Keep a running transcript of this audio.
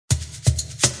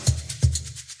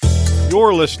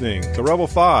You're listening to Rebel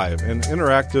 5, an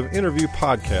interactive interview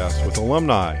podcast with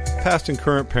alumni, past and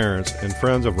current parents, and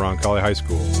friends of Roncalli High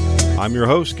School. I'm your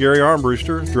host, Gary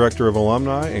Armbruster, Director of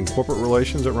Alumni and Corporate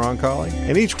Relations at Roncalli,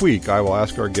 and each week I will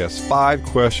ask our guests 5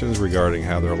 questions regarding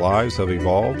how their lives have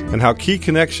evolved and how key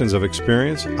connections of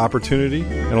experience, opportunity,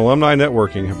 and alumni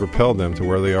networking have propelled them to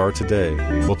where they are today.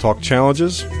 We'll talk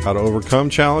challenges, how to overcome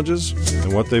challenges,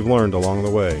 and what they've learned along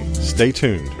the way. Stay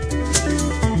tuned.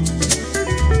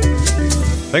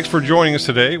 Thanks for joining us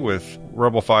today with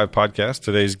Rebel 5 Podcast.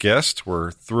 Today's guest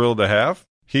we're thrilled to have.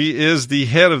 He is the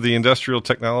head of the Industrial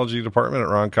Technology Department at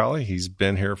Roncalli. He's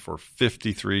been here for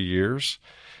 53 years.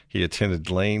 He attended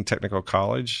Lane Technical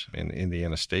College in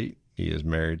Indiana State. He is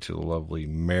married to the lovely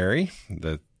Mary.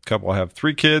 The couple have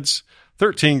 3 kids,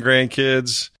 13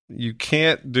 grandkids. You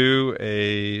can't do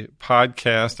a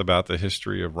podcast about the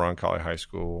history of Roncalli High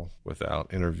School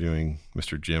without interviewing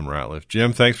Mr. Jim Ratliff.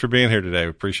 Jim, thanks for being here today.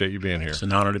 We appreciate you being here. It's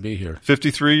an honor to be here.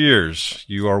 53 years.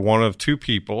 You are one of 2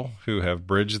 people who have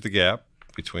bridged the gap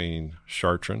between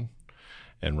Chartrand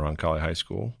and Roncalli High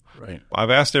School. Right. I've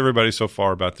asked everybody so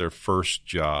far about their first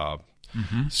job.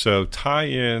 Mm-hmm. So tie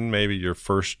in maybe your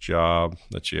first job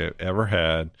that you ever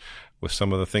had with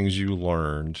some of the things you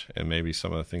learned and maybe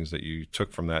some of the things that you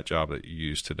took from that job that you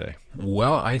use today.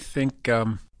 Well, I think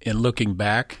in looking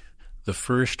back, the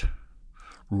first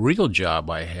real job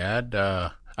I had,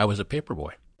 I was a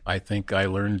paperboy. I think I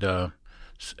learned,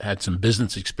 had some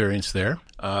business experience there.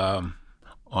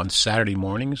 On Saturday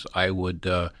mornings, I would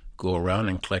go around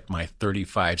and collect my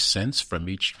 35 cents from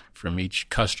each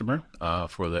customer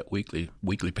for that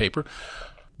weekly paper.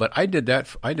 But I did that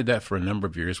for a number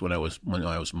of years when I was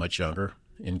much younger,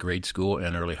 in grade school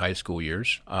and early high school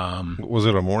years. Was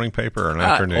it a morning paper or an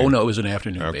afternoon? Oh, no, it was an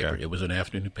afternoon Okay. paper. It was an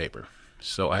afternoon paper.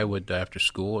 So I would, after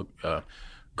school,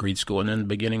 grade school, and then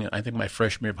beginning, I think my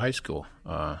freshman year of high school,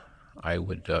 I'd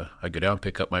go down,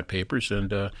 pick up my papers,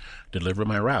 and deliver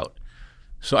my route.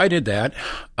 So I did that.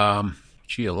 Along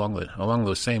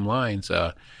those same lines,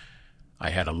 I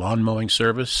had a lawn mowing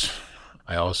service.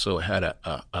 I also had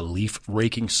a leaf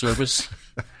raking service.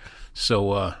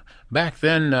 So back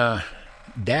then,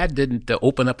 Dad didn't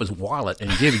open up his wallet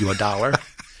and give you $1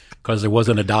 because there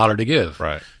wasn't $1 to give.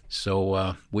 Right.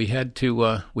 So we had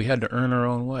to earn our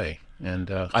own way. And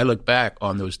I look back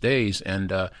on those days,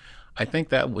 and I think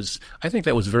that was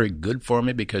very good for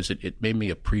me because it made me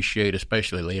appreciate,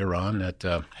 especially later on,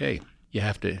 that hey, you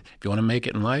have to, if you want to make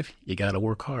it in life, you got to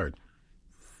work hard.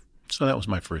 So that was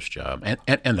my first job,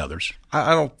 and others.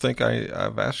 I don't think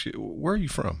I've asked you, where are you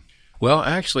from? Well,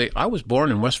 actually, I was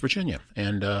born in West Virginia,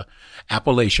 and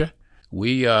Appalachia.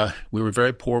 We were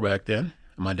very poor back then.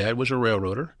 My dad was a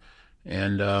railroader,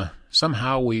 and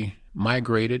somehow we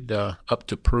migrated up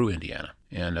to Peru, Indiana,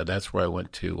 and that's where I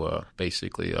went to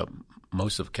basically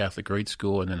most of Catholic grade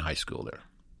school and then high school there.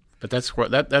 But that's where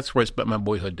I spent my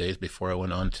boyhood days before I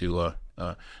went on to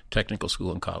technical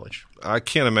school and college. I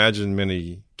can't imagine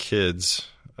many kids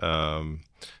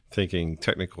thinking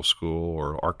technical school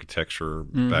or architecture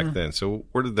back then. So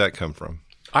where did that come from?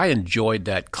 I enjoyed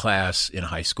that class in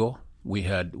high school. We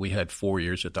had 4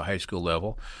 years at the high school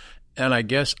level, and I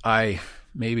guess I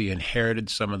maybe inherited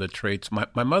some of the traits.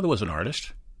 My mother was an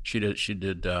artist. She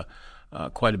did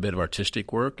quite a bit of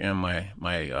artistic work, and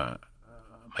my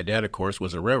dad, of course,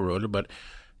 was a railroader, but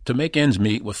to make ends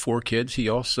meet with 4 kids, he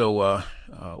also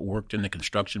worked in the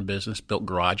construction business, built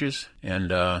garages,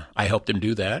 and I helped him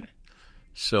do that.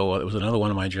 So it was another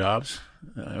one of my jobs.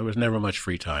 There was never much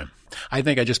free time. I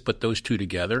think I just put those 2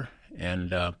 together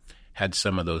and had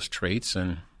some of those traits.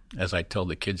 And as I tell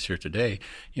the kids here today,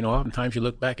 oftentimes you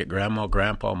look back at grandma,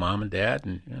 grandpa, mom, and dad,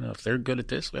 and if they're good at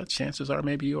this, well, chances are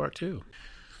maybe you are too.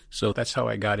 So that's how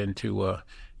I got into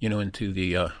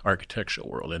the architectural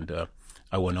world, and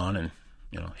I went on and.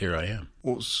 Here I am.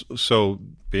 Well, so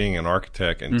being an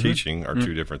architect and teaching are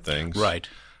 2 different things. Right.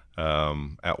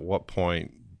 At what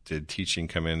point did teaching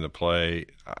come into play?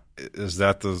 Is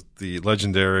that the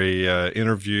legendary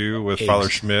interview with Father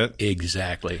Schmidt?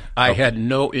 Exactly. I had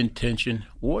no intention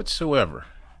whatsoever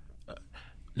of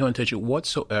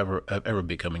ever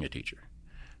becoming a teacher.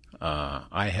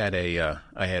 I had an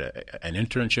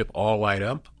internship all lined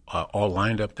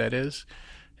up, that is,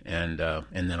 and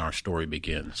then our story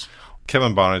begins.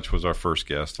 Kevin Bonich was our first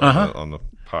guest on the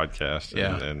podcast.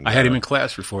 Yeah, and I had him in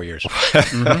class for 4 years.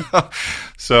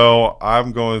 So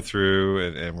I'm going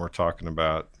through, and we're talking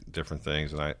about different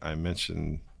things, and I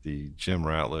mentioned the Jim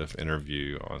Ratliff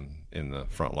interview in the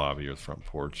front lobby or the front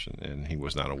porch, and he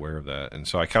was not aware of that. And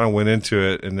so I kind of went into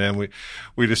it, and then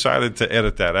we decided to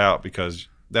edit that out because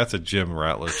that's a Jim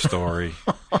Ratliff story.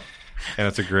 And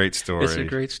it's a great story. It's a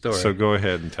great story. So go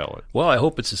ahead and tell it. Well, I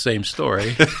hope it's the same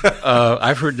story.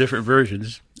 I've heard different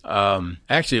versions.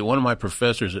 Actually, one of my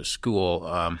professors at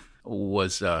school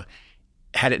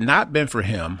had it not been for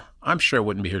him, I'm sure I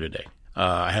wouldn't be here today.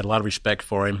 I had a lot of respect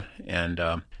for him, and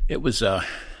it was,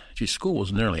 school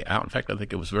was nearly out. In fact, I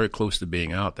think it was very close to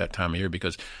being out that time of year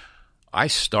because I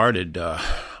started,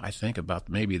 I think, about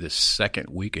maybe the second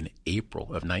week in April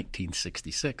of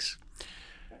 1966.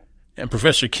 And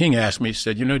Professor King asked me, he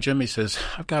said, Jim, he says,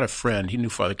 I've got a friend. He knew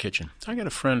Father Kitchen. So I got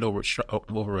a friend over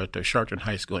at Charlton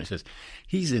High School, and he says,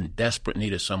 he's in desperate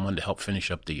need of someone to help finish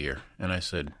up the year. And I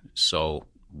said, so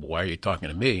why are you talking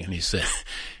to me? And he said,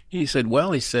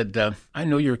 I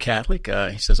know you're a Catholic.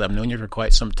 He says, I've known you for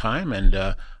quite some time,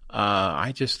 and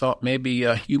I just thought maybe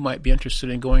you might be interested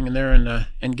in going in there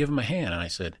and give him a hand. And I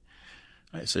said,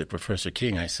 Professor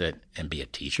King, I said, and be a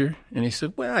teacher? And he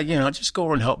said, well, just go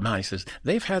over and help them out. He says,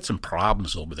 they've had some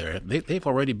problems over there. They've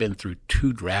already been through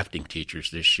 2 drafting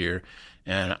teachers this year.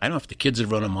 And I don't know if the kids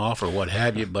have run them off or what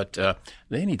have you, but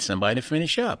they need somebody to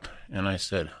finish up. And I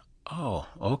said, oh,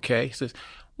 okay. He says,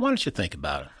 why don't you think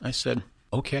about it? I said,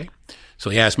 okay. So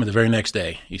he asked me the very next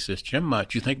day. He says, Jim,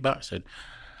 did you think about it? I said,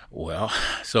 well,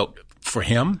 so for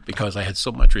him, because I had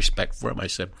so much respect for him, I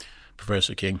said,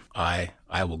 Professor King, I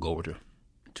will go over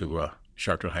to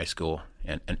Charlton High School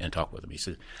and talk with him. He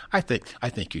said, I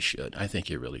think you should. I think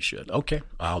you really should. Okay,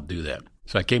 I'll do that.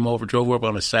 So I drove over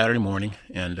on a Saturday morning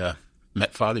and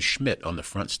met Father Schmidt on the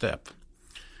front step.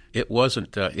 It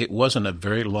wasn't a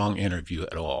very long interview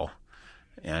at all.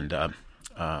 And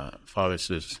Father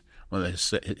says,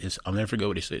 I'll never forget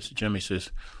what he says. Jim, he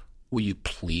says, will you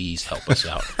please help us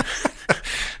out?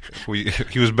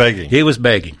 He was begging. He was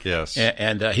begging. Yes.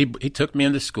 And he took me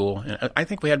into school. And I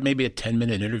think we had maybe a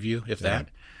 10-minute interview, if that.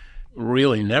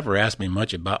 Really never asked me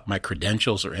much about my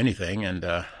credentials or anything.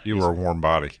 And you were a warm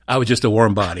body. I was just a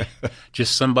warm body.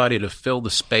 Just somebody to fill the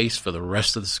space for the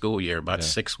rest of the school year, about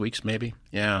 6 weeks maybe.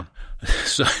 Yeah.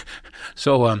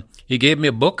 So he gave me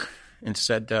a book and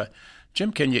said,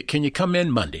 Jim, can you come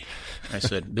in Monday? I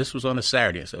said, this was on a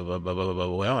Saturday. I said,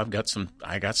 well,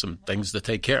 I got some things to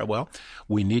take care of. Well,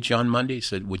 we need you on Monday. He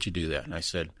said, would you do that? And I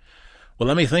said, well,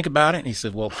 let me think about it. And he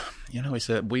said, well, he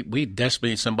said, we desperately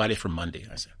need somebody for Monday.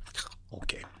 I said,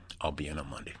 okay, I'll be in on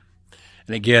Monday.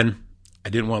 And again, I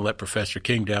didn't want to let Professor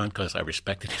King down because I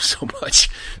respected him so much.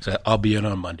 So I'll be in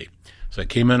on Monday. So I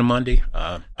came in on Monday.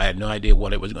 I had no idea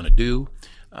what I was going to do.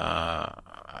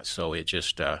 So it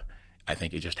just, I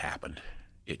think it just happened.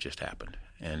 It just happened.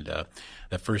 And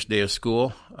that first day of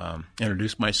school,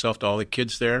 introduced myself to all the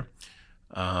kids there.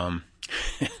 And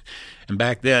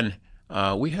back then,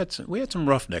 we had some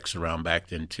roughnecks around back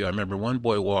then too. I remember one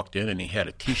boy walked in and he had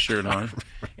a T-shirt on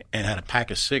and had a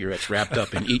pack of cigarettes wrapped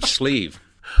up in each sleeve.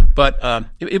 But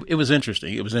it was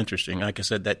interesting. It was interesting. Like I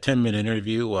said, that 10-minute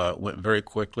interview went very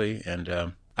quickly.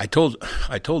 And I told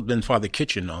then Father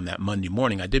Kitchen on that Monday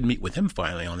morning. I did meet with him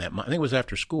finally on that. I think it was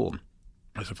after school.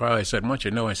 I said, Father, I said, I want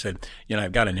you to know, I said,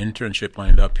 I've got an internship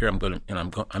lined up here.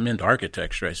 I'm into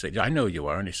architecture. I said, I know you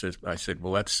are. And I said,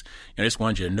 well, that's, I just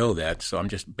wanted you to know that. So I'm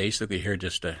just basically here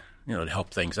just to, to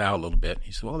help things out a little bit.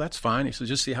 He said, well, that's fine. He said,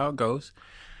 just see how it goes.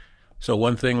 So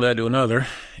one thing led to another,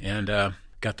 and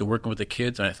got to working with the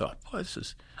kids. And I thought, boy,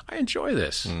 I enjoy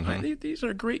this. Mm-hmm. These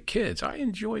are great kids. I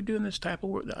enjoy doing this type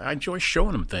of work. I enjoy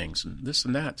showing them things and this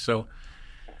and that. So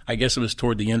I guess it was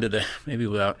toward the end of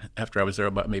after I was there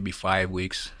about maybe 5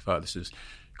 weeks, Father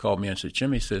called me and said,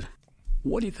 Jimmy, said,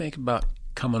 what do you think about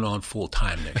coming on full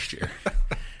time next year?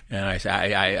 And I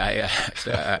said,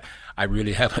 I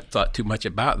really haven't thought too much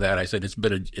about that. I said, it's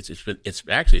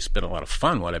been a lot of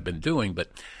fun what I've been doing,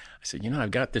 but I said,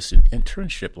 I've got this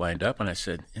internship lined up, and I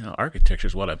said, architecture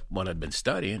is what I've been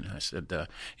studying. I said,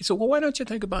 he said, well, why don't you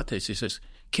think about this? He says,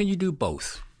 can you do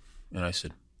both? And I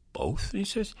said, both? And he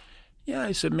says, yeah.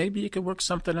 I said, maybe you could work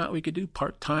something out we could do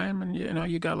part-time, and,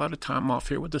 you got a lot of time off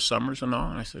here with the summers and all.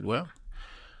 And I said, well,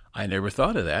 I never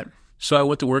thought of that. So I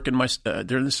went to work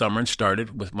during the summer and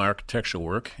started with my architectural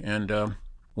work, and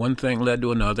one thing led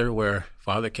to another where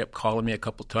Father kept calling me a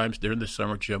couple times during the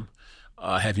summer, Jim,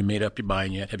 have you made up your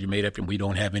mind yet? Have you made up your mind? We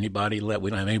don't have anybody left.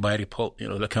 We don't have anybody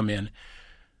to come in.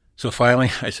 So finally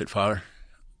I said, Father,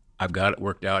 I've got it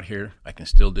worked out here. I can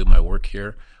still do my work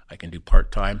here. I can do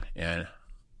part-time, and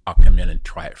I'll come in and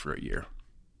try it for a year.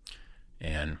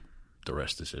 And the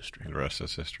rest is history. The rest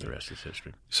is history. The rest is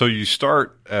history. So you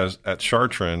start at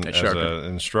Chartran as an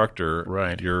instructor.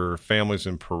 Right. Your family's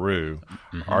in Peru.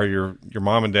 Mm-hmm. Are your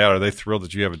mom and dad, are they thrilled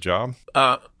that you have a job?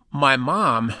 My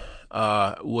mom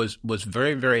was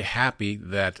very, very happy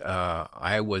that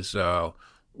I was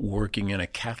working in a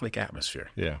Catholic atmosphere.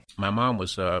 Yeah. My mom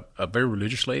was a very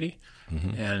religious lady,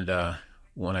 and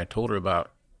when I told her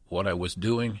about what I was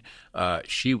doing,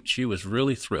 she was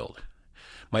really thrilled.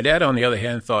 My dad, on the other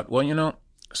hand, thought, well,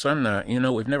 son,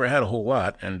 we've never had a whole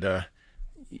lot, and the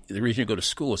reason you go to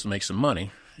school is to make some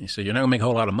money. He said, you're not going to make a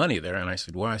whole lot of money there. And I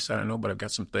said, well, I said, I know, but I've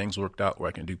got some things worked out where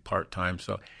I can do part-time.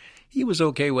 So he was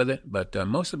okay with it, but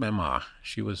most of my ma,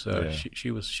 she was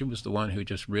she was the one who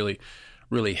just really,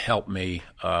 really helped me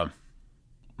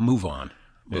move on.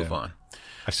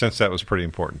 I sense that was pretty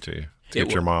important to you. To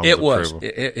get your mom's approval.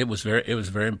 It was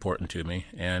very important to me,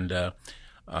 and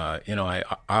I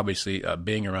obviously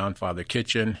being around Father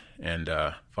Kitchen and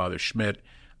Father Schmidt,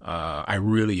 I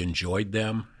really enjoyed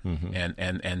them,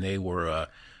 and they were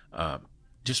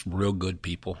just real good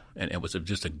people, and it was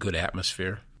just a good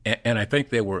atmosphere. And I think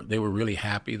they were really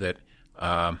happy that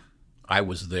I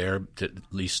was there to at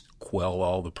least quell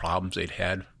all the problems they'd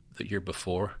had the year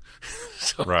before.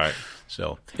 Right.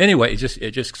 So anyway, it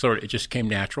just came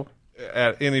natural.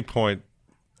 At any point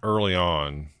early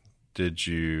on, did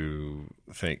you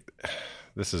think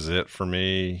this is it for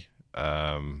me,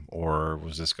 or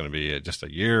was this going to be just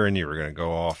a year and you were going to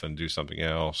go off and do something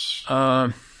else?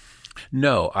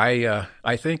 No,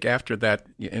 I think after that,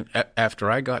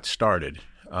 after I got started,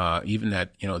 even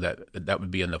that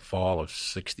would be in the fall of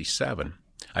 '67.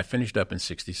 I finished up in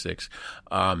 '66.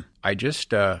 I just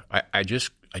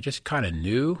kind of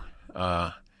knew,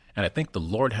 and I think the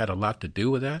Lord had a lot to do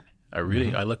with that. I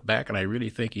look back and I really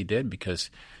think He did, because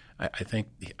I think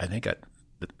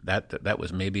that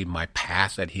was maybe my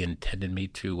path that He intended me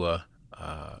to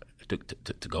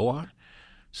go on.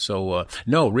 So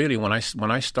no, really, when I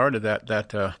started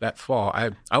that fall,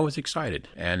 I was excited,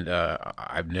 and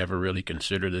I've never really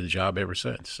considered the job ever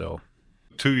since. So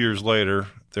 2 years later,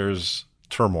 there's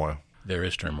turmoil. There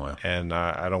is turmoil, and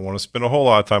I don't want to spend a whole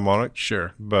lot of time on it.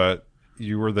 Sure, but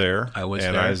you were there. I was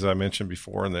and there. As I mentioned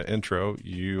before in the intro,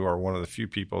 you are one of the few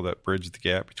people that bridged the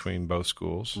gap between both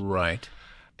schools. Right.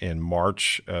 In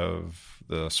March of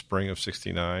the spring of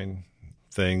 '69,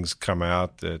 things come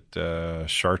out that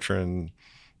Chartran's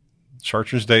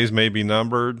days may be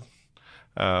numbered.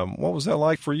 What was that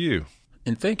like for you?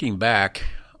 In thinking back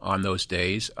on those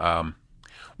days,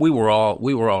 we were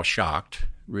all shocked,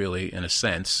 really, in a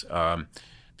sense,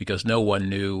 because no one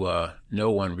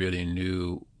really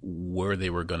knew where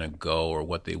they were going to go or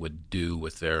what they would do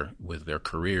with their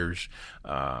careers.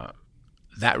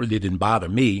 That really didn't bother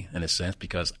me, in a sense,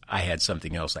 because I had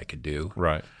something else I could do.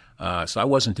 Right. So I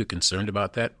wasn't too concerned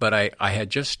about that. But I had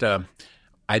just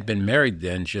I'd been married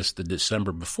then, just the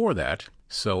December before that.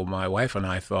 So my wife and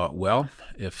I thought, well,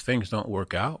 if things don't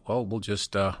work out, well, we'll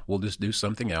just do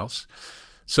something else.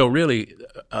 So really,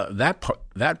 that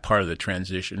part of the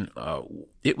transition,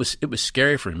 it was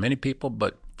scary for many people,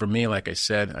 but for me, like I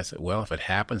said, well, if it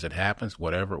happens, it happens.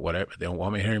 Whatever. They don't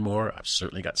want me here anymore. I've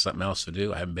certainly got something else to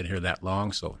do. I haven't been here that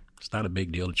long, so it's not a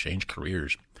big deal to change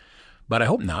careers. But I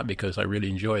hope not, because I really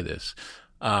enjoy this.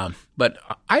 But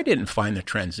I didn't find the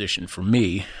transition for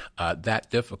me that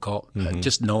difficult.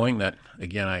 Just knowing that,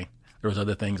 again, there was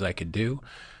other things I could do,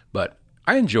 but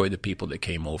I enjoyed the people that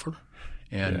came over.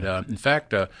 And in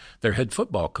fact, their head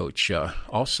football coach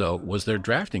also was their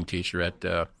drafting teacher at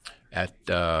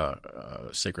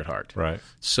Sacred Heart. Right.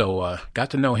 So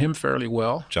got to know him fairly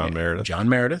well. John Meredith. John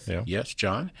Meredith. Yeah. Yes,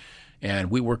 John.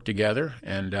 And we worked together.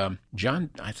 And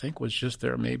John, I think, was just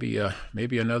there maybe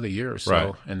another year or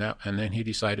so. Right. And then he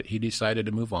decided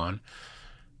to move on.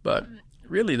 But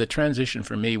really, the transition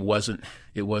for me wasn't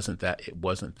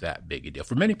that big a deal.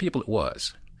 For many people, it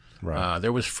was. Right.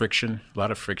 There was friction, a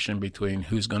lot of friction between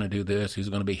who's going to do this, who's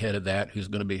going to be head of that, who's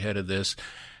going to be head of this.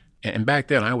 And back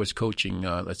then, I was coaching.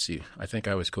 I think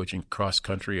I was coaching cross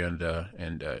country and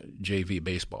JV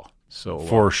baseball. So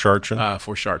for Chartran.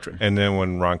 For Chartran. And then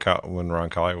when Ron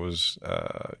Colley was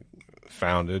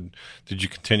founded, did you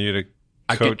continue to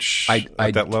coach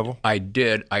at that level? I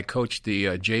did. I coached the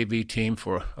JV team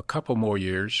for a couple more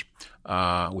years.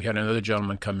 We had another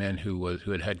gentleman come in who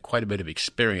had quite a bit of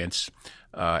experience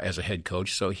as a head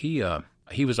coach. So he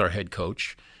was our head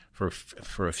coach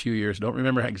for a few years. Don't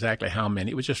remember exactly how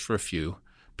many. It was just for a few.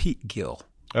 Pete Gill.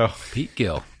 Oh, Pete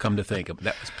Gill. Come to think of it,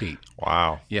 that was Pete.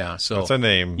 Wow. Yeah. So that's a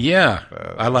name. Yeah,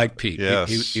 I like Pete.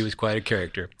 Yes. He was quite a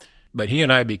character. But he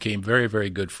and I became very, very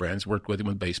good friends. Worked with him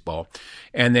with baseball,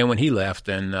 and then when he left,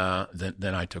 then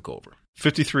I took over.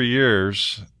 53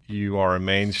 years. You are a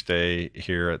mainstay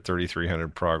here at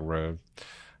 3300 Prague Road,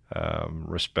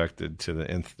 respected to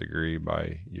the nth degree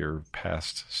by your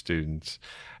past students.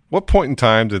 What point in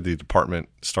time did the department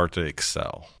start to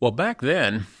excel? Well, back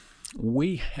then,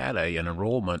 we had an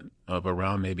enrollment of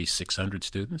around maybe 600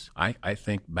 students. I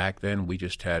think back then we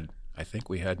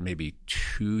had maybe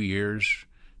 2 years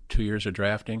of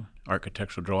drafting,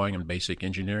 architectural drawing and basic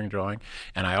engineering drawing.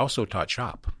 And I also taught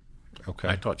shop. Okay.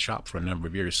 I taught shop for a number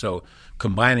of years. So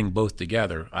combining both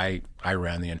together, I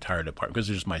ran the entire department because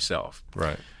it was myself.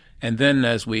 Right. And then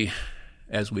as we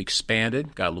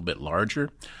expanded, got a little bit larger,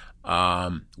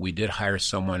 we did hire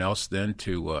someone else then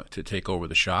to take over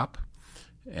the shop.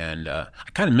 And I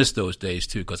kind of miss those days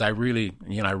too, because I really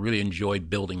enjoyed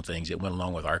building things that went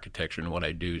along with architecture and what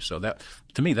I do. So that,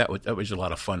 to me, that was a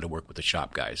lot of fun to work with the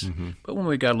shop guys. Mm-hmm. But when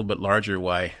we got a little bit larger,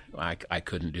 I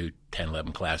couldn't do 10,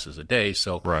 11 classes a day.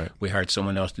 So we hired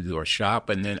someone else to do our shop.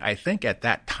 And then I think at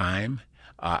that time,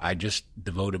 I just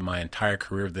devoted my entire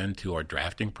career then to our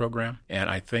drafting program.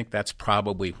 And I think that's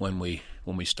probably when we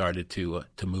started to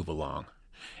move along.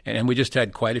 And we just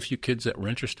had quite a few kids that were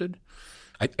interested.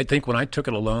 I think when I took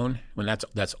it alone, when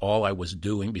that's all I was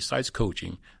doing besides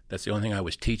coaching, that's the only thing I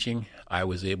was teaching, I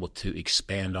was able to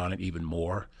expand on it even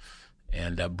more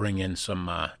and bring in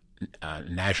some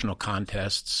national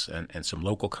contests and some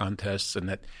local contests, and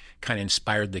that kind of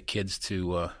inspired the kids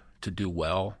to do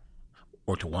well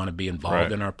or to want to be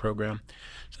involved in our program.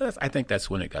 So I think that's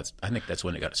when it got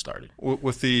started.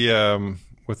 With the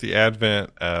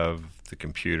advent of the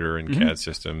computer and CAD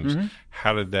systems,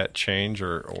 how did that change,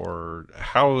 or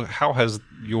how has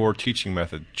your teaching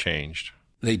method changed?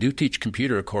 They do teach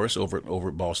computer, of course, over at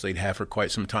Ball State, have for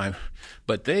quite some time.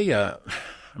 But they, I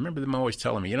remember them always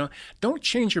telling me, don't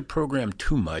change your program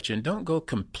too much and don't go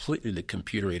completely to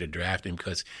computer-aided drafting,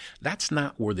 because that's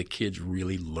not where the kids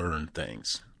really learn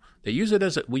things. We use it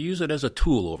as a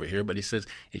tool over here, but he says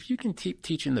if you can keep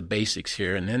teaching the basics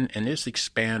here and just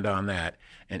expand on that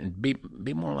and be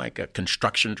more like a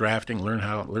construction drafting,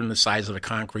 learn the size of a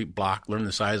concrete block, learn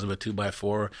the size of a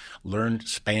 2x4, learn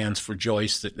spans for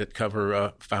joists that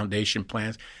cover foundation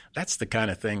plans. That's the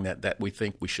kind of thing that we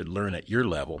think we should learn at your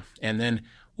level, and then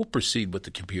we'll proceed with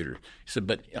the computer. He said,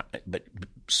 but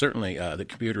certainly the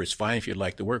computer is fine if you'd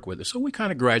like to work with it. So we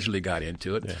kind of gradually got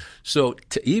into it. Yeah. So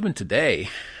even today,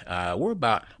 we're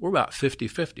about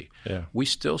 50-50. Yeah. We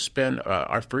still spend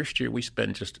our first year. We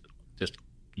spend just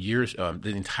years,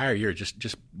 the entire year,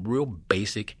 just real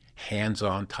basic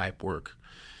hands-on type work.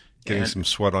 Getting some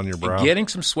sweat on your brow. Getting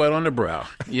some sweat on the brow.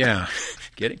 Yeah,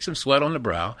 getting some sweat on the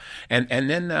brow, and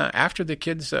then after the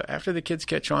kids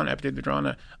catch on, after they've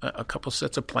drawn a couple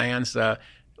sets of plans,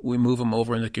 we move them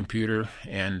over in the computer,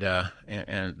 and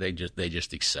they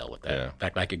just excel at that. Yeah. In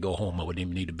fact, I could go home. I wouldn't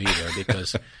even need to be there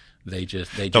because they just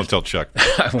don't tell Chuck.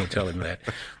 I won't tell him that.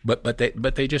 But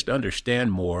they just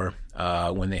understand more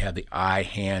when they have the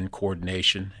eye-hand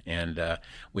coordination, and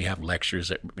we have lectures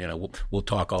that we'll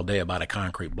talk all day about a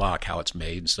concrete block, how it's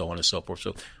made, and so on and so forth.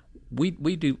 So we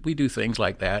do things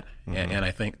like that, and I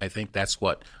think that's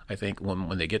what I think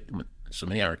when they get. So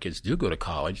many of our kids do go to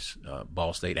college,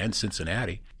 Ball State and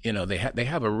Cincinnati. They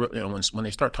have when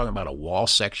they start talking about a wall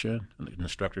section, and the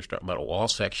instructors talking about a wall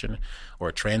section or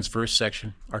a transverse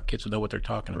section, our kids will know what they're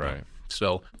talking about. Right.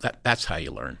 So that's how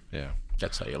you learn. Yeah,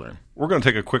 that's how you learn. We're going to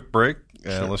take a quick break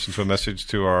and listen to a message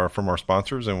from our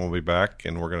sponsors, and we'll be back,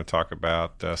 and we're going to talk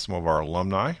about some of our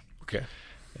alumni. Okay.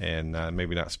 And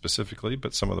maybe not specifically,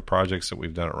 but some of the projects that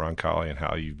we've done at Roncalli and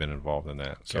how you've been involved in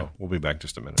that. So we'll be back in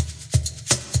just a minute.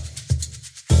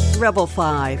 Rebel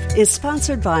 5 is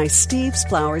sponsored by Steve's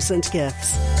Flowers and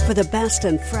Gifts. For the best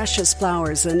and freshest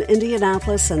flowers in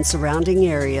Indianapolis and surrounding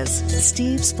areas,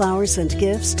 Steve's Flowers and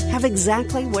Gifts have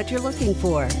exactly what you're looking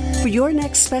for. For your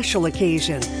next special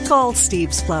occasion, call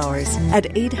Steve's Flowers at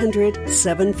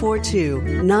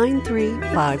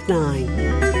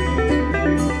 800-742-9359.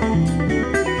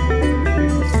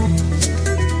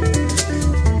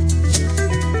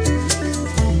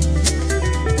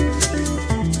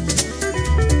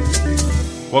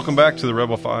 Welcome back to the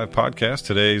Rebel 5 podcast.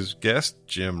 Today's guest,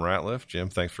 Jim Ratliff. Jim,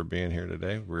 thanks for being here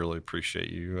today. Really appreciate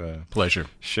you. Pleasure.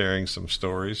 Sharing some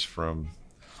stories from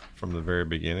the very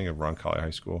beginning of Roncalli High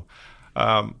School.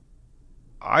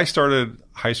 I started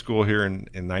high school here in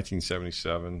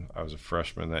 1977. I was a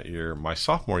freshman that year. My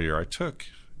sophomore year, I took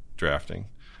drafting.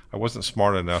 I wasn't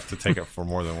smart enough to take it for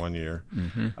more than 1 year.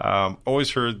 Mm-hmm.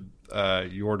 Always heard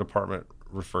your department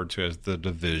referred to as the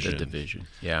division. The division,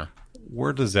 yeah.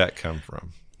 Where does that come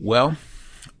from? Well,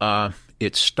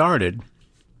 it started,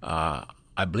 I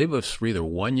believe it was for either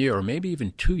 1 year or maybe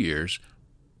even 2 years,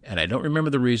 and I don't remember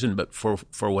the reason, but for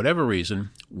whatever reason,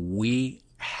 we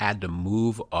had to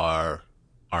move our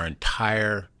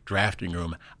entire drafting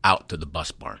room out to the bus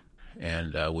barn.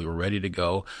 and we were ready to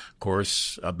go. Of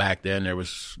course, back then there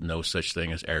was no such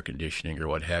thing as air conditioning or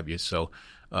what have you. So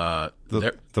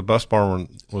the bus barn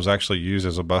was actually used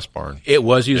as a bus barn. It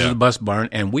was used as a bus barn,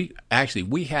 and we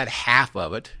had half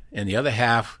of it, and the other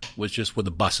half was just where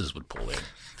the buses would pull in.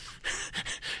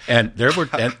 And there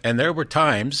were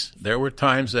times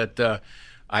that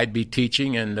I'd be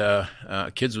teaching, and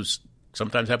kids would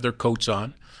sometimes have their coats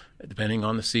on, depending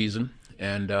on the season.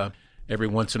 And every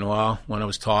once in a while, when I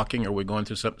was talking or we're going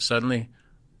through something, suddenly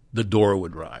the door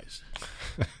would rise,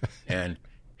 and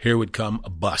here would come a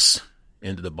bus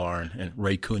into the barn, and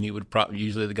Ray Cooney would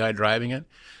usually the guy driving it,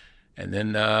 and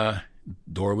then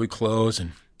door would close,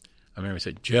 and I remember he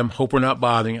said, "Jim, hope we're not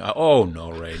bothering you." Oh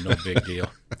no, Ray, no big deal.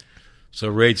 So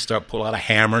Ray'd pull out a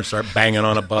hammer and start banging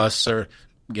on a bus or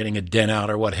getting a dent out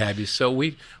or what have you. So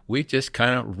we just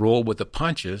kind of rolled with the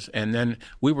punches, and then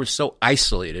we were so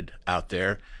isolated out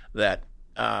there that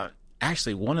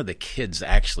actually one of the kids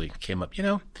actually came up,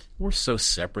 we're so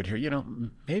separate here,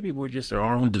 maybe we're just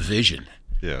our own division.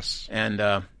 Yes. And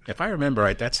if I remember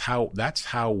right, that's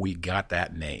how we got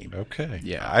that name. Okay.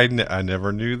 Yeah. I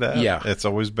never knew that. Yeah. It's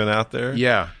always been out there.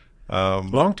 Yeah.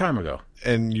 Long time ago.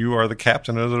 And you are the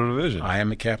captain of the division. I am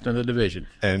the captain of the division.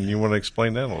 And you want to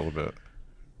explain that a little bit?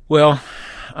 Well,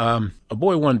 a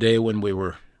boy one day when we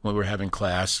were having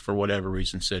class, for whatever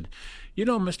reason, said,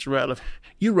 Mr. Ratliff,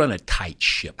 you run a tight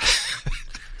ship.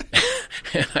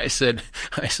 And I said,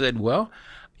 well,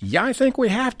 yeah, I think we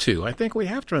have to. I think we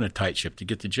have to run a tight ship to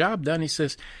get the job done. He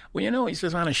says, well, he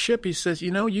says, on a ship, he says, we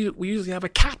usually have a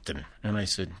captain. And I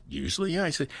said, usually? Yeah.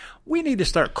 I said, we need to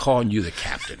start calling you the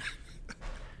captain.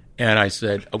 And I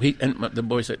said, and the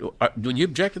boy said, do you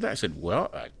object to that? I said,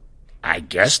 well, I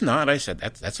guess not. I said,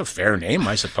 that's a fair name,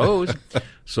 I suppose.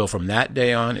 So from that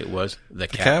day on, it was the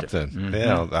captain. Mm-hmm.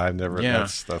 Yeah, I never. Yeah.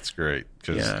 That's great,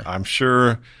 because I'm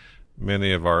sure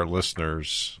many of our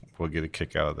listeners will get a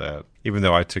kick out of that. Even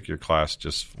though I took your class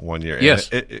just 1 year, yes,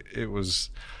 and it was,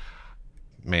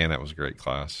 man, that was a great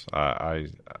class.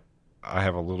 I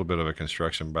have a little bit of a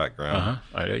construction background.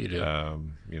 I know you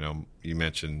do. You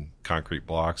mentioned concrete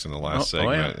blocks in the last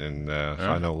segment, and so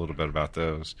I know a little bit about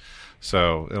those.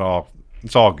 So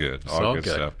it's all good. It's all good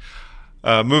stuff.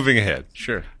 Moving ahead.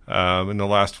 Sure. In the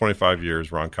last 25 years,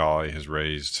 Roncalli has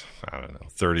raised,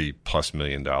 $30+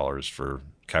 million for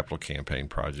capital campaign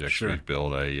projects. Sure. We've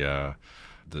built the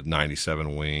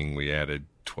 97 wing. We added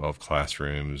 12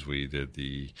 classrooms. We did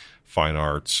the fine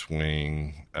arts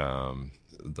wing,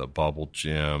 the bubble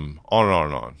gym, on and on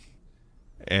and on.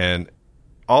 And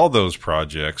all those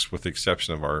projects, with the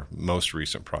exception of our most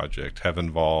recent project, have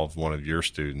involved one of your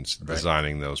students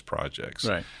designing those projects.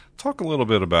 Right. Talk a little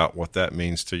bit about what that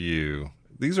means to you.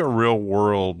 These are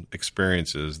real-world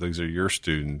experiences. These are your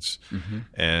students,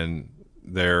 and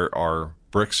there are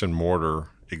bricks-and-mortar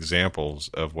examples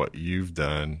of what you've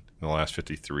done in the last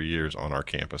 53 years on our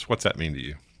campus. What's that mean to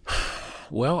you?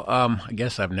 Well, I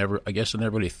guess I never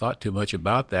really thought too much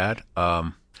about that.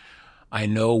 I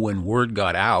know when word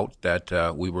got out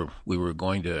that we were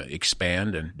going to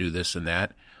expand and do this and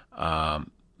that,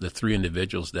 the three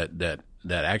individuals that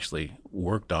actually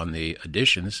worked on the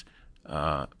additions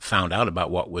found out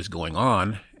about what was going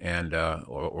on and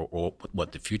or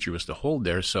what the future was to hold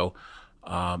there. So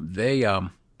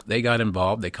they got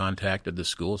involved. They contacted the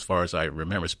school, as far as I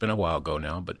remember. It's been a while ago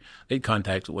now, but they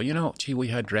contacted. Well, we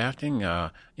had drafting.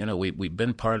 We've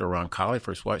been part of Roncalli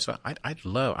for a while. So I'd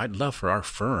love for our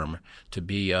firm to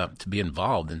be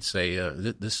involved and say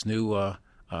this new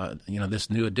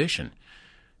addition.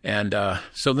 And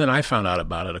so then I found out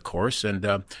about it, of course, and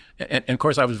of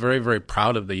course I was very, very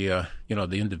proud of the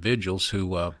individuals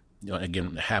who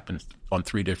again, it happened on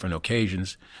 3 different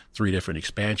occasions, 3 different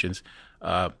expansions.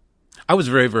 I was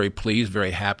very, very pleased, very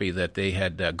happy that they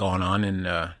had gone on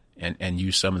and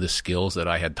used some of the skills that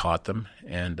I had taught them,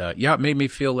 and it made me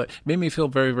feel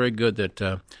very, very good that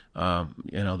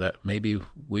that maybe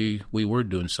we were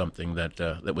doing something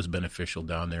that was beneficial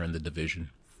down there in the division.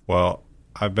 Well,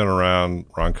 I've been around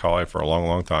Roncalli for a long,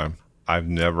 long time. I've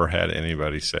never had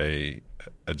anybody say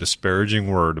a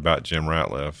disparaging word about Jim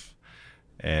Ratliff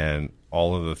and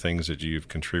all of the things that you've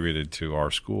contributed to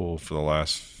our school for the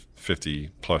last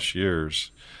 50+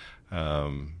 years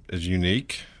is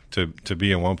unique. To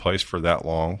be in one place for that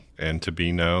long and to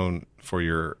be known for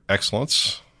your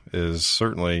excellence is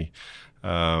certainly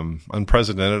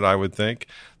unprecedented, I would think.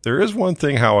 There is one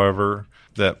thing, however,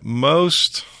 that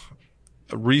most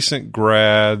recent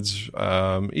grads,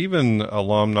 even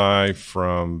alumni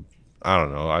from,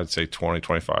 I'd say 20,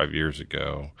 25 years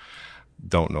ago,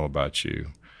 don't know about you.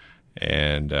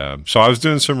 And so I was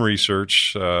doing some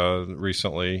research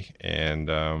recently, and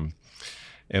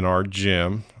in our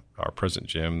gym, our President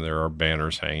Jim, there are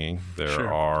banners hanging. There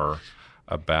Sure. are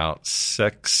about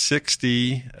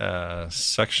 60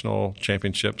 sectional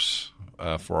championships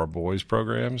for our boys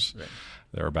programs. Right.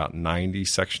 There are about 90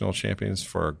 sectional champions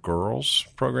for our girls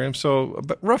program. So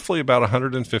roughly about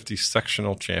 150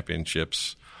 sectional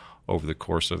championships over the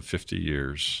course of 50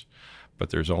 years. But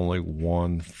there's only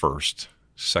one first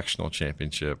sectional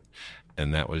championship,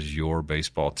 and that was your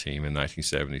baseball team in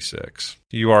 1976.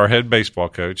 You are our head baseball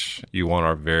coach. You won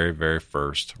our very, very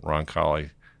first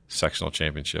Roncalli sectional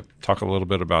championship. Talk a little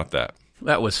bit about that.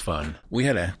 That was fun. We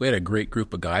had a great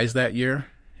group of guys that year,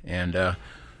 and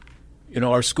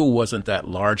our school wasn't that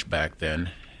large back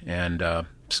then, and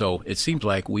so it seems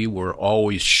like we were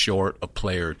always short a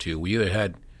player or two. We either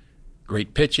had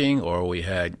great pitching or we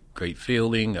had great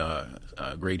fielding,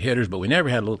 great hitters, but we never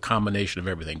had a little combination of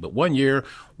everything. But one year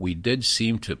we did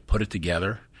seem to put it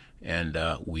together, and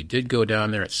we did go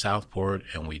down there at Southport,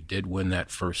 and we did win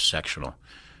that first sectional.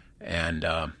 And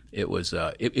it was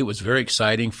very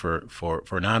exciting for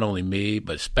not only me,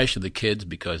 but especially the kids,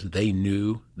 because they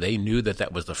knew that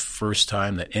was the first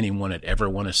time that anyone had ever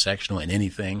won a sectional in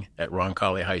anything at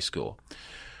Roncalli High School.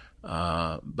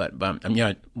 But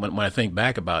when I think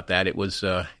back about that, it was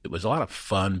a lot of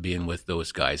fun being with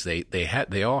those guys.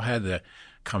 They all had the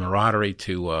camaraderie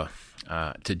to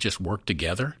just work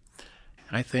together.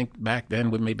 I think back then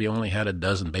we maybe only had a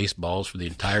dozen baseballs for the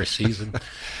entire season.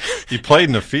 You played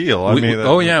in the field.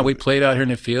 We played out here in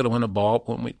the field,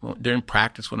 and during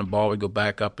practice when the ball would go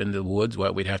back up into the woods,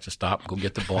 we'd have to stop and go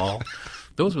get the ball.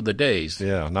 Those were the days.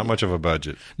 Yeah, not much of a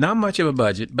budget. Not much of a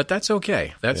budget, but that's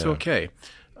okay. Okay.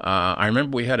 I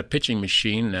remember we had a pitching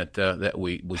machine that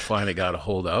we finally got a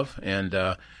hold of, and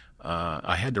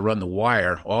I had to run the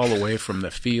wire all the way from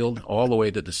the field all the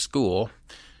way to the school.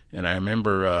 And I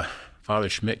remember Father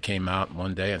Schmidt came out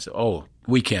one day and said, "Oh,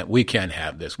 we can't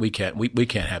have this. We can't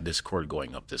have this cord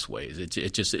going up this way.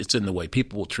 It's in the way.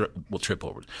 People will trip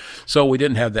over it." So we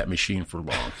didn't have that machine for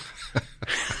long.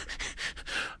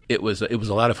 It was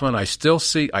a lot of fun. I still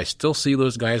see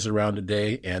those guys around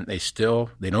today, and they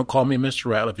don't call me Mr.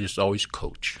 Ratliff. It's just always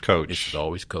Coach. Coach. It's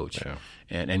always Coach. Yeah.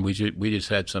 And we just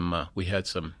had some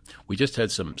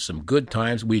good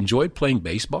times. We enjoyed playing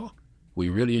baseball. We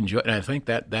really enjoyed, and I think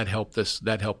that helped us.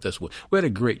 We had a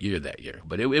great year that year,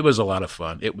 but it was a lot of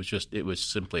fun. It was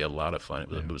simply a lot of fun.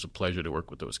 It was a pleasure to work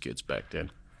with those kids back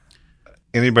then.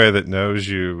 Anybody that knows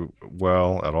you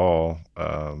well at all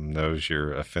knows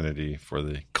your affinity for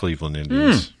the Cleveland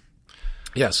Indians.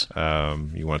 Yes.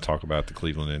 You want to talk about the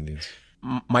Cleveland Indians?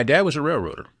 My dad was a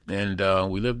railroader, and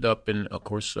we lived up in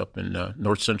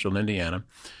north central Indiana.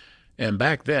 And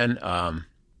back then,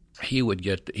 he would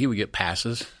get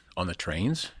passes on the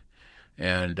trains,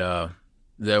 and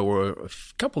there were a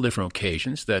couple different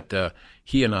occasions that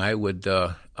he and I would.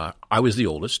 I was the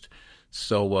oldest,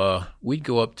 so we'd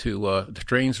go up to the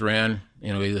trains ran,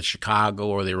 either Chicago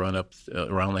or they run up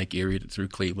around Lake Erie through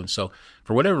Cleveland. So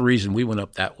for whatever reason, we went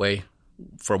up that way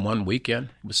for one weekend.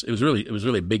 It was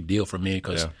really a big deal for me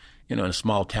because. Yeah. In a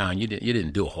small town, you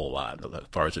didn't do a whole lot as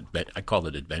far as I called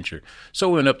it adventure. So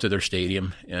we went up to their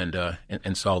stadium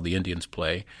and saw the Indians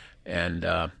play, and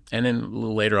then a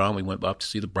little later on we went up to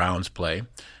see the Browns play,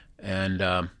 and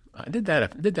I did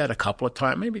that a couple of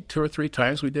times, maybe 2 or 3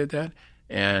 times we did that,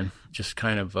 and just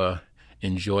kind of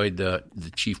enjoyed the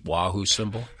Chief Wahoo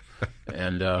symbol,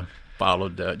 and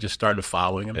just started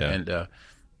following him, and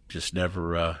just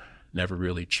never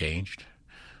really changed.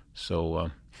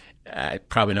 So.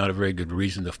 Probably not a very good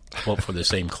reason to vote for the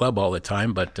same club all the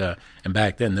time, but and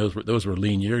back then those were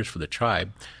lean years for the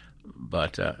Tribe.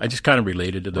 But I just kind of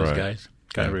related to those guys,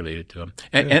 related to them.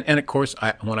 And of course,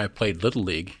 when I played Little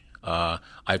League,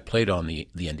 I played on the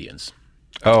Indians.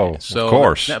 Oh, so, of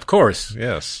course,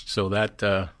 yes. So that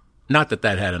not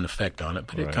that had an effect on it,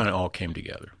 but it kind of all came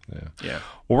together. Yeah.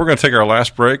 Well, we're going to take our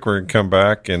last break. We're going to come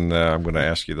back, and I'm going to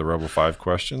ask you the Rebel 5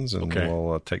 questions, and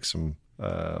we'll take some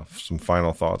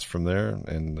final thoughts from there,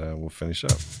 and we'll finish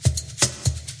up.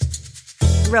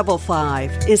 Rebel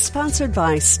 5 is sponsored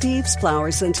by Steve's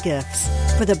Flowers and Gifts.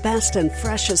 For the best and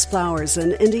freshest flowers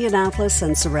in Indianapolis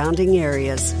and surrounding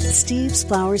areas, Steve's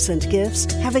Flowers and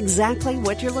Gifts have exactly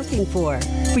what you're looking for.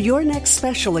 For your next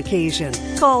special occasion,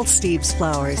 call Steve's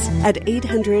Flowers at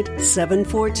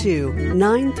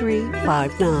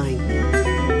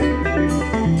 800-742-9359.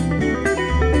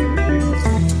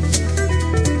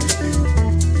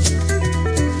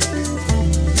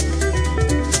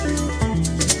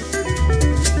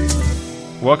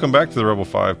 Welcome back to the Rebel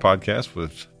 5 podcast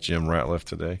with Jim Ratliff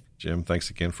today. Jim,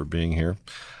 thanks again for being here.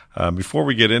 Before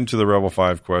we get into the Rebel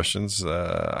 5 questions,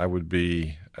 I would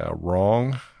be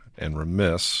wrong and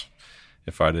remiss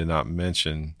if I did not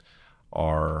mention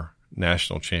our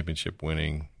national championship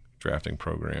winning drafting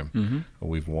program. Mm-hmm.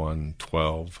 We've won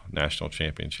 12 national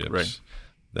championships. Right.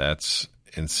 That's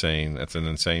insane. That's an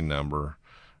insane number.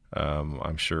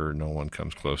 I'm sure no one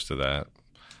comes close to that.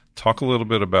 Talk a little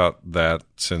bit about that,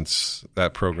 since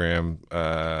that program,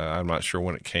 I'm not sure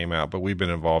when it came out, but we've been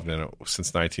involved in it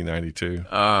since 1992.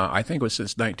 I think it was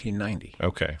since 1990.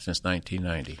 Okay. Since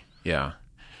 1990, yeah.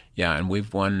 Yeah, and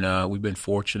we've won. We've been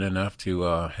fortunate enough to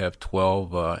have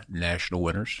 12 national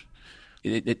winners.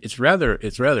 It's rather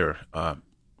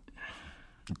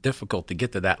difficult to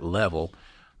get to that level.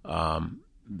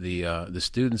 The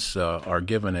students are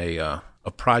given a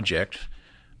project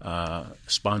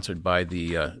sponsored by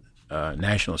the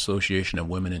National Association of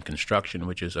Women in Construction,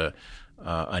 which is a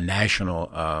national,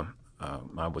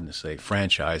 I wouldn't say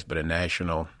franchise, but a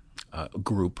national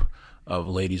group of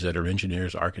ladies that are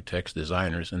engineers, architects,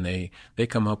 designers, and they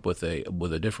come up with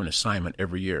a different assignment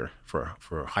every year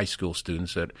for high school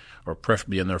students that are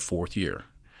preferably in their fourth year.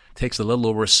 It takes a little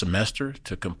over a semester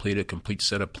to complete a complete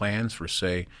set of plans for,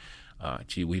 say,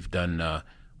 we've done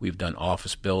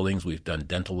office buildings, we've done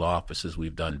dental offices,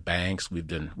 we've done banks, we've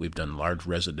done large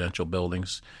residential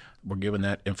buildings. We're given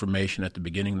that information at the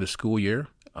beginning of the school year.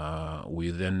 We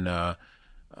then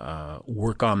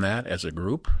work on that as a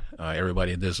group.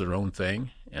 Everybody does their own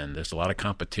thing, and there's a lot of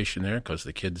competition there because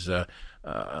the kids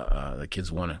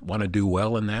want to do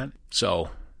well in that.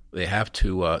 So they have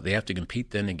to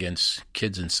compete then against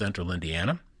kids in Central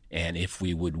Indiana, and if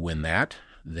we would win that,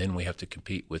 then we have to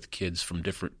compete with kids from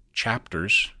different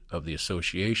chapters of the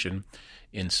association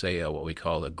in, say, what we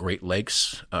call the Great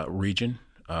Lakes region,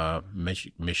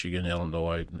 Michigan,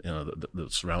 Illinois, the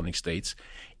surrounding states.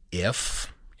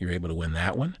 If you're able to win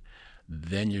that one,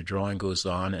 then your drawing goes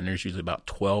on, and there's usually about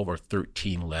 12 or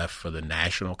 13 left for the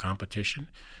national competition.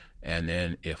 And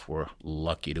then if we're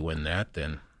lucky to win that,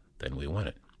 then we win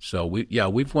it. So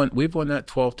we've won that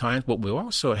 12 times, but we've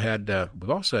also had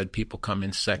people come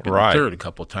in second and third a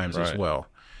couple of times as well.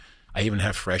 I even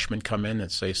have freshmen come in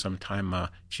and say sometime,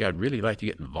 gee, I'd really like to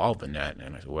get involved in that.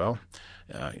 And I said, well,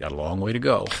 you got a long way to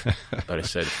go. But I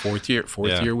said, fourth year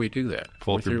we do that.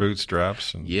 Pull up your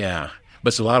bootstraps. Yeah. But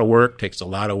it's a lot of work, takes a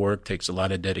lot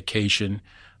of dedication.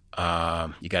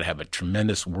 You got to have a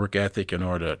tremendous work ethic in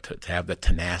order to have the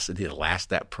tenacity to last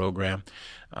that program.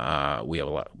 We do a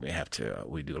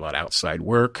lot of outside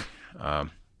work.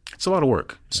 It's a lot of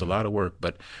work.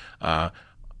 But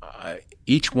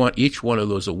each one of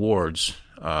those awards,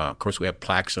 of course, we have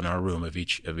plaques in our room of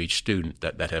each student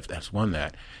that has won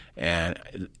that,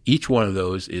 and each one of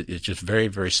those is just very,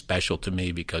 very special to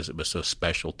me because it was so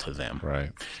special to them.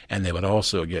 Right. And they would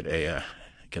also get a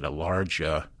large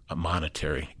a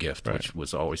monetary gift, which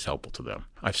was always helpful to them.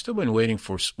 I've still been waiting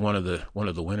for one of the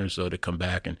winners though to come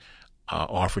back and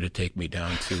offer to take me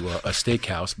down to a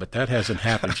steakhouse, but that hasn't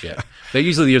happened yet. They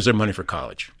usually use their money for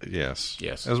college. Yes.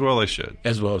 As well they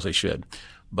should.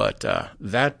 But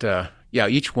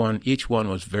each one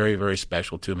was very, very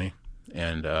special to me,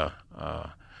 and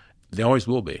they always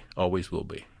will be.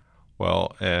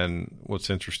 Well, and what's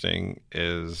interesting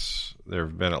is there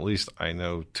have been at least, I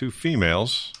know, 2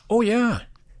 females. Oh, yeah.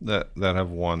 That have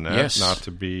won that. Yes. Not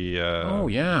to be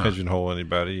pigeonhole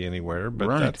anybody anywhere,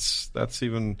 but that's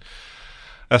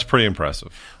pretty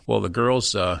impressive. Well, the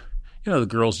girls,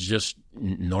 just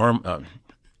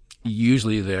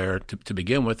usually they're to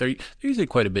begin with, they're usually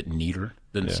quite a bit neater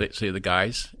than say the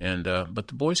guys, and but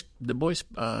the boys,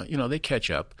 they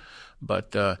catch up.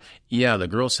 But the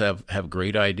girls have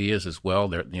great ideas as well.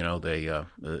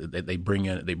 They bring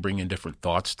in different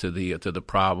thoughts to the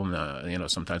problem.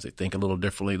 Sometimes they think a little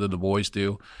differently than the boys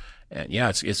do. And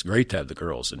it's great to have the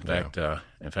girls. In fact,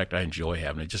 I enjoy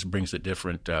having it. It just brings a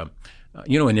different.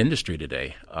 In industry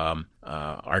today,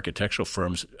 architectural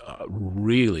firms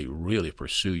really, really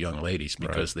pursue young ladies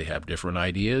because they have different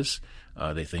ideas.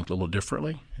 They think a little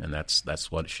differently, and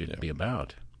that's what it should be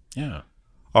about. Yeah.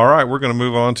 All right, we're going to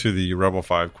move on to the Rebel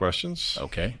 5 questions.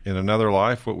 Okay. In another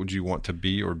life, what would you want to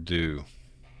be or do?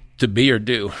 To be or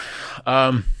do?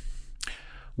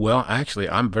 Well, actually,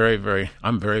 I'm very, very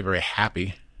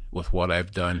happy with what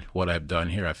I've done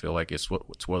here. I feel like it's where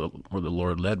the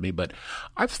Lord led me. But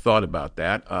I've thought about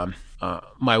that.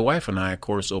 My wife and I, of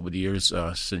course, over the years,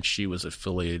 since she was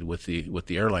affiliated with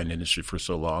the airline industry for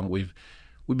so long, we've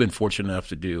been fortunate enough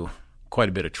to do quite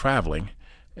a bit of traveling,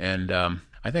 and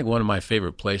I think one of my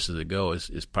favorite places to go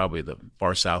is probably the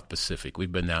far South Pacific.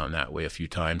 We've been down that way a few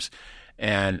times,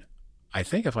 and I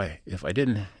think if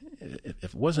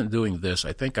it wasn't doing this,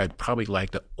 I think I'd probably like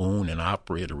to own and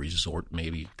operate a resort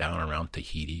maybe down around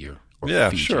Tahiti or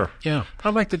Fiji. Sure. Yeah,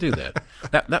 I'd like to do that.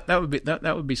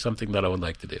 that would be something that I would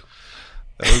like to do.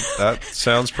 That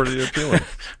sounds pretty appealing.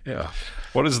 Yeah.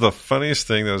 What is the funniest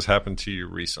thing that has happened to you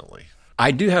recently?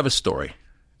 I do have a story.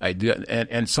 I do,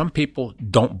 and some people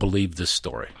don't believe this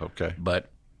story. Okay. But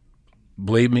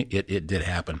believe me, it did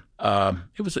happen.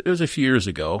 It was a few years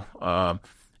ago.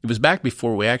 It was back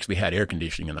before we actually had air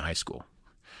conditioning in the high school,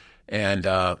 and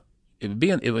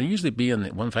it would usually be in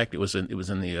the, well, in fact, it was in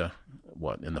the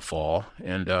in the fall,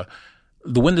 and the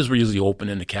windows were usually open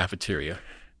in the cafeteria,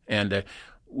 and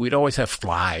we'd always have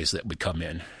flies that would come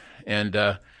in, and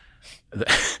and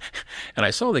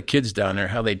I saw the kids down there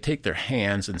how they'd take their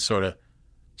hands and sort of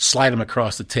slide them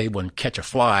across the table and catch a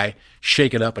fly,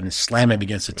 shake it up, and slam it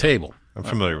against the table. I'm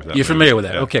familiar with that. You're familiar with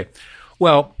that? Yeah. Okay.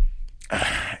 Well,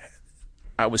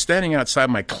 I was standing outside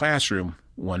my classroom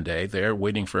one day there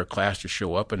waiting for a class to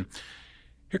show up, and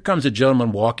here comes a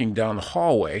gentleman walking down the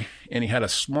hallway, and he had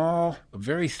a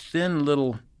very thin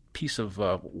little piece of,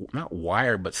 not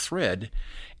wire, but thread,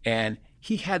 and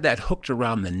he had that hooked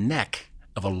around the neck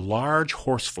of a large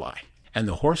horsefly, and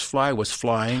the horsefly was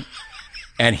flying,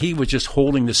 and he was just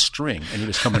holding the string, and he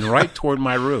was coming right toward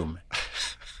my room,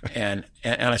 and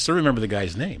I still remember the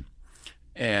guy's name,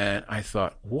 and I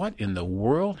thought, what in the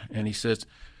world? And he says,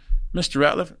 Mr.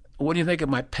 Ratliff, what do you think of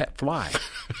my pet fly?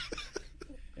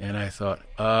 And I thought,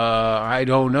 I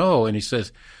don't know. And he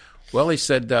says, well, he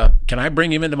said, can I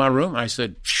bring him into my room? I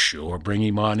said, sure, bring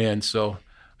him on in. So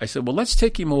I said, well, let's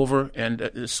take him over,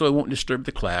 and so it won't disturb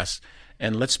the class,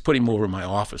 and let's put him over in my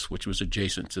office, which was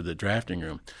adjacent to the drafting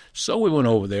room. So we went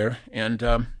over there, and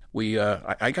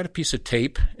I got a piece of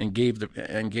tape and gave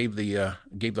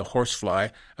the horsefly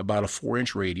about a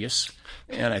 4-inch radius,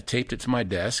 and I taped it to my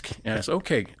desk. And I said,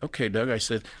 okay, Doug. I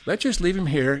said, let's just leave him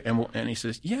here. And he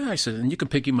says, yeah. I said, and you can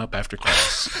pick him up after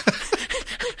class.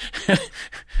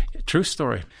 True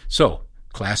story. So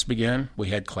class began. We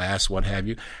had class, what have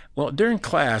you. Well, during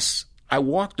class, I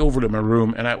walked over to my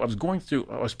room, and I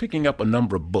was picking up a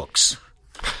number of books.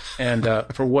 And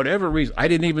for whatever reason, I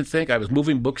didn't even think. I was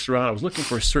moving books around. I was looking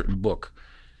for a certain book.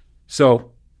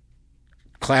 So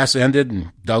class ended,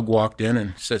 and Doug walked in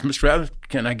and says, Mr. Ratliff,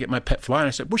 can I get my pet fly? And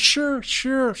I said, well, sure.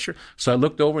 So I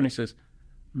looked over, and he says,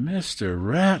 Mr.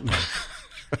 Ratliff.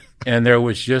 And there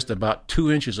was just about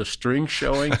 2 inches of string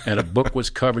showing, and a book was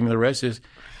covering the rest. He says,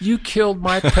 you killed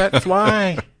my pet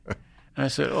fly. And I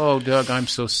said, oh, Doug, I'm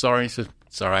so sorry. He said,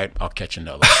 it's all right. I'll catch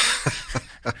another.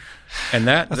 And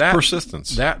that's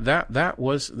persistence. That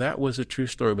was a true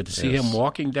story. But to see him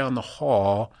walking down the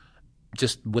hall,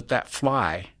 just with that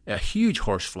fly, a huge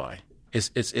horse fly,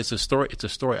 it's a story. It's a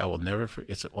story I will never.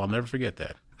 I'll never forget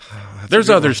that. There's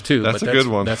others too. That's a good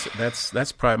one.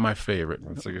 That's probably my favorite.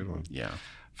 That's a good one. Yeah.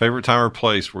 Favorite time or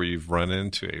place where you've run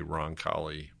into a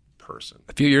Roncalli person?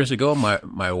 A few years ago,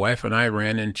 my wife and I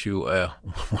ran into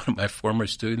one of my former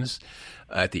students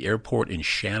at the airport in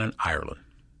Shannon, Ireland.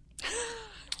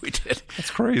 We did.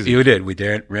 That's crazy. You did. We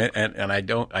did. And I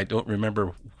don't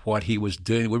remember what he was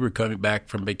doing. We were coming back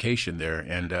from vacation there,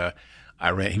 and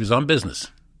he was on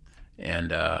business. And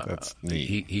that's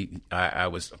neat. I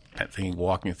was thinking,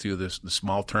 walking through the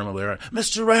small terminal there,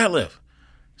 Mr. Ratliff.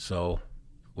 So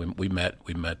we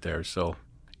met there. So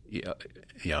yeah,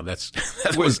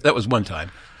 that was one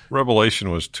time.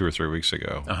 Revelation was 2 or 3 weeks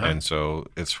ago, Uh-huh. and so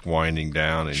it's winding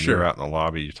down, and Sure. you're out in the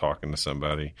lobby, you're talking to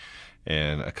somebody,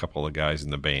 and a couple of guys in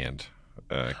the band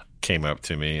came up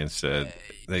to me and said,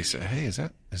 "They said, hey, is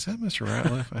that Mr.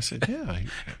 Ratliff?" I said, "Yeah."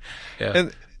 Yeah.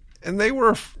 And they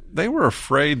were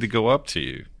afraid to go up to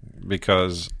you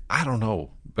because I don't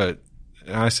know, but.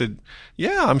 And I said,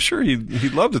 "Yeah, I'm sure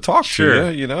he'd love to talk Sure.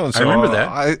 to you." You know, and so I remember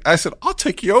that. I said, "I'll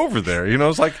take you over there." You know,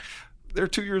 it's like they're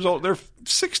 2 years old. They're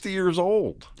 60 years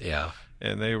old. Yeah.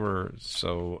 And they were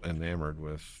so enamored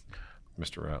with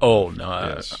Mr. Ratliff. Oh,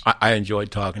 no. Yes. I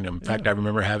enjoyed talking to him. In fact, I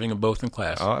remember having them both in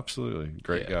class. Oh, absolutely.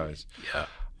 Great guys. Yeah.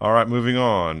 All right, moving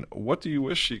on. What do you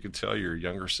wish you could tell your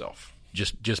younger self?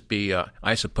 Just be,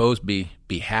 I suppose, be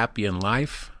happy in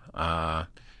life,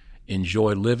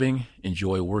 enjoy living,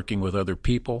 enjoy working with other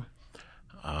people,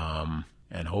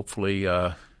 and hopefully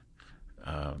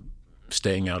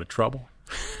staying out of trouble.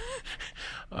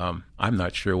 I'm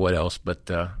not sure what else, but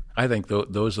I think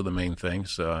those are the main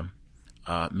things.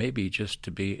 Maybe just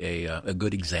to be a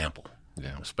good example,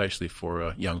 especially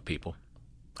for young people.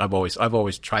 I've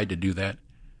always tried to do that.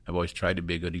 I've always tried to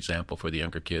be a good example for the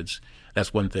younger kids.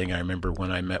 That's one thing I remember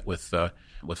when I met with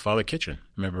Father Kitchen.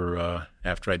 Remember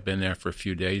after I'd been there for a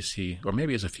few days, or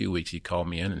maybe it was a few weeks, he called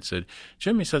me in and said,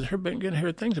 "Jim," he says, "I've been going to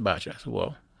hear things about you." I said,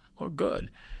 well, good.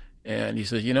 And he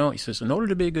says, he says, in order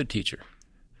to be a good teacher,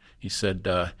 he said,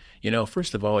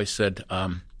 first of all, he said,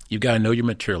 you've got to know your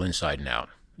material inside and out.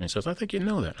 And he says, I think you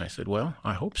know that. And I said, well,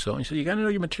 I hope so. And he said, you got to know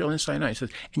your material inside and out. He says,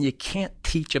 and you can't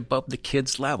teach above the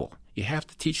kids' level. You have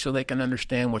to teach so they can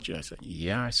understand what you. I said,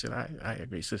 yeah. I said, I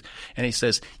agree. He says, and he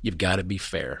says, you've got to be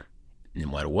fair. No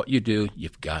matter what you do,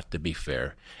 you've got to be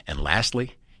fair. And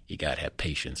lastly, you got to have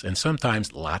patience, and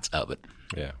sometimes lots of it.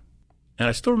 Yeah. And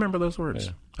I still remember those words.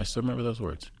 Yeah. I still remember those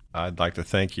words. I'd like to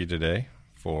thank you today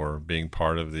for being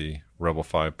part of the Rebel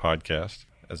 5 podcast.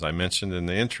 As I mentioned in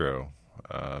the intro,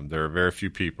 there are very few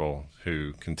people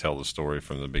who can tell the story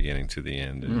from the beginning to the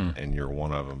end, and you're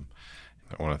one of them.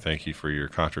 I want to thank you for your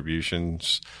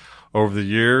contributions over the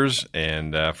years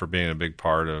and for being a big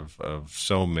part of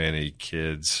so many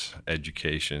kids'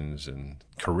 educations and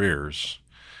careers.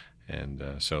 And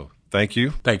so thank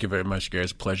you. Thank you very much, Gary.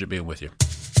 It's a pleasure being with you.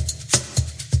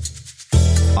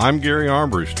 I'm Gary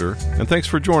Armbruster, and thanks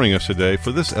for joining us today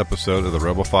for this episode of the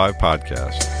Rebel 5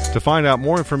 podcast. To find out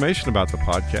more information about the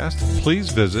podcast,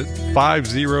 please visit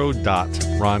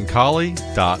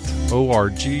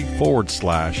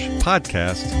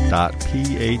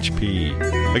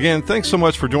 50.roncalli.org/podcast.php. Again, thanks so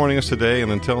much for joining us today,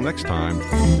 and until next time,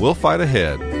 we'll fight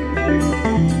ahead.